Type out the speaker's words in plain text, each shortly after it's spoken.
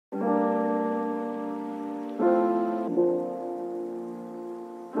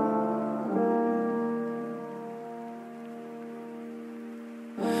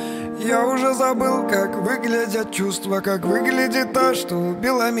уже забыл, как выглядят чувства, как выглядит та, что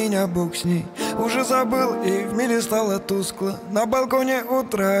убила меня, Бог с ней. Уже забыл, и в мире стало тускло. На балконе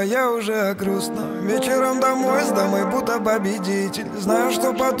утро, я уже грустно. Вечером домой с домой будто победитель. Знаю,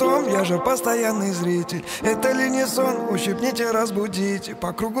 что потом, я же постоянный зритель. Это ли не сон, ущипните, разбудите.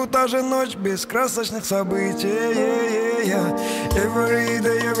 По кругу та же ночь, без красочных событий. Every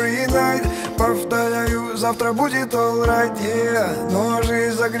day, every night. Повторяю, завтра будет alright, Но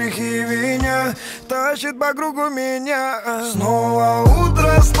жизнь за грехи виня тащит по кругу меня. Снова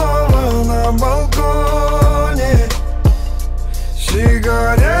утро, снова на балконе,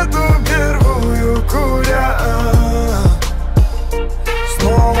 сигарету первую куря.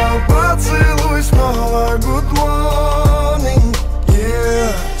 Снова поцелуй, снова good morning,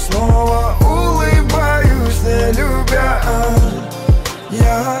 Снова улыбаюсь, не любя.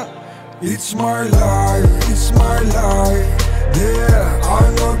 It's my life, it's my life. Yeah,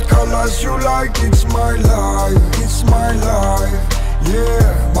 I'm not colors you like. It's my life, it's my life.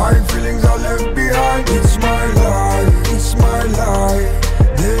 Yeah, my feelings are left behind. It's my life, it's my life.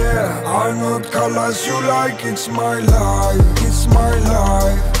 Yeah, I'm not colors you like. It's my life, it's my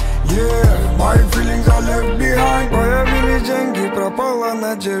life. Yeah, my feelings are left behind. Появились деньги, пропала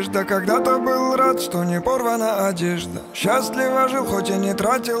надежда. Когда-то был рад, что не порвана одежда. Счастливо жил, хоть и не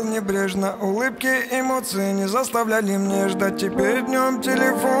тратил небрежно. Улыбки, эмоции не заставляли мне ждать. Теперь днем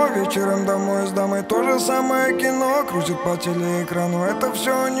телефон, вечером домой с дамой. То же самое кино крутит по телеэкрану. Это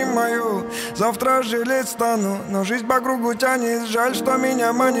все не мое, завтра жалеть стану. Но жизнь по кругу тянет, жаль, что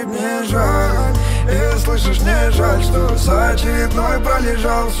меня манит. Не жаль, слышишь, не жаль, что за очередной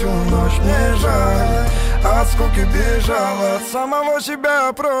пролежал всю ночь. Не жаль, от скуки бежал, от самого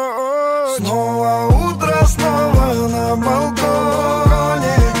себя прочь. Снова утро, снова на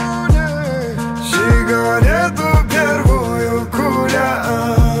балконе, сигарету первую куря.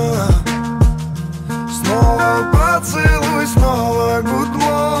 Снова поцелуй, снова good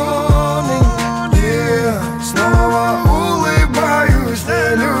morning, Снова улыбаюсь,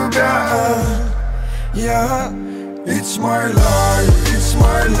 не любя. It's my life, it's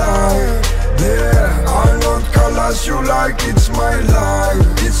my life. Yeah, I'm not colors you like. It's my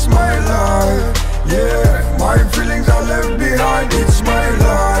life, it's my life. Yeah, my feelings are left behind. It's my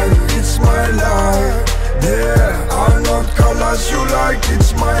life, it's my life. Yeah, I'm not colors you like.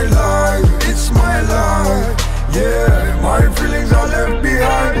 It's my life, it's my life. Yeah, my feelings are left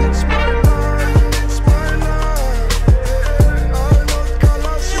behind. It's my life.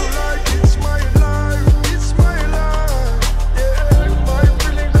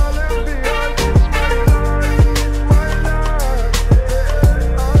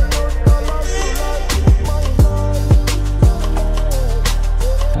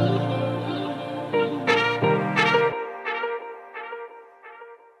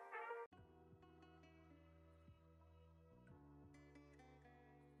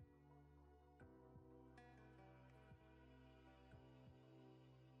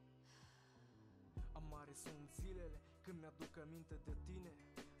 Sunt zilele când mi-aduc aminte de tine.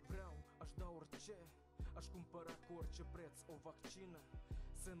 Vreau, aș da orice, aș cumpăra cu orice preț o vaccină.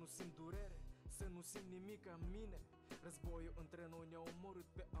 Să nu simt durere, să nu simt nimic în mine. Războiul între noi ne-a omorât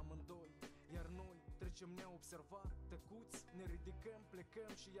pe amândoi, iar noi trecem neobservat, tăcuți, ne ridicăm,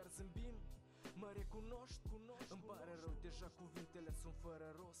 plecăm și iar zâmbim. Mă recunoști? Îmi pare rău, deja cuvintele sunt fără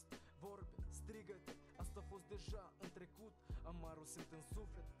rost. Vorbe, strigă-te, asta a fost deja în trecut. Amarul simt în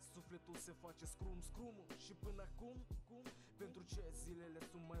suflet, sufletul se face scrumul. Și până acum, pentru ce zilele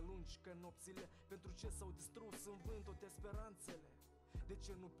sunt mai lungi ca nopțile? Pentru ce s-au distrus în vânt toate speranțele? De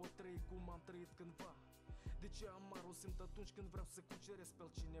ce nu pot trăi cum am trăit cândva? De ce amarul simt atunci când vreau să cuceresc pe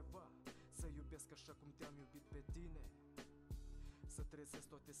altcineva? Să iubesc așa cum te-am iubit pe tine, să trezesc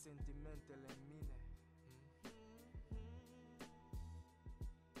toate sentimentele în mine.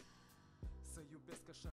 Să iubesc așa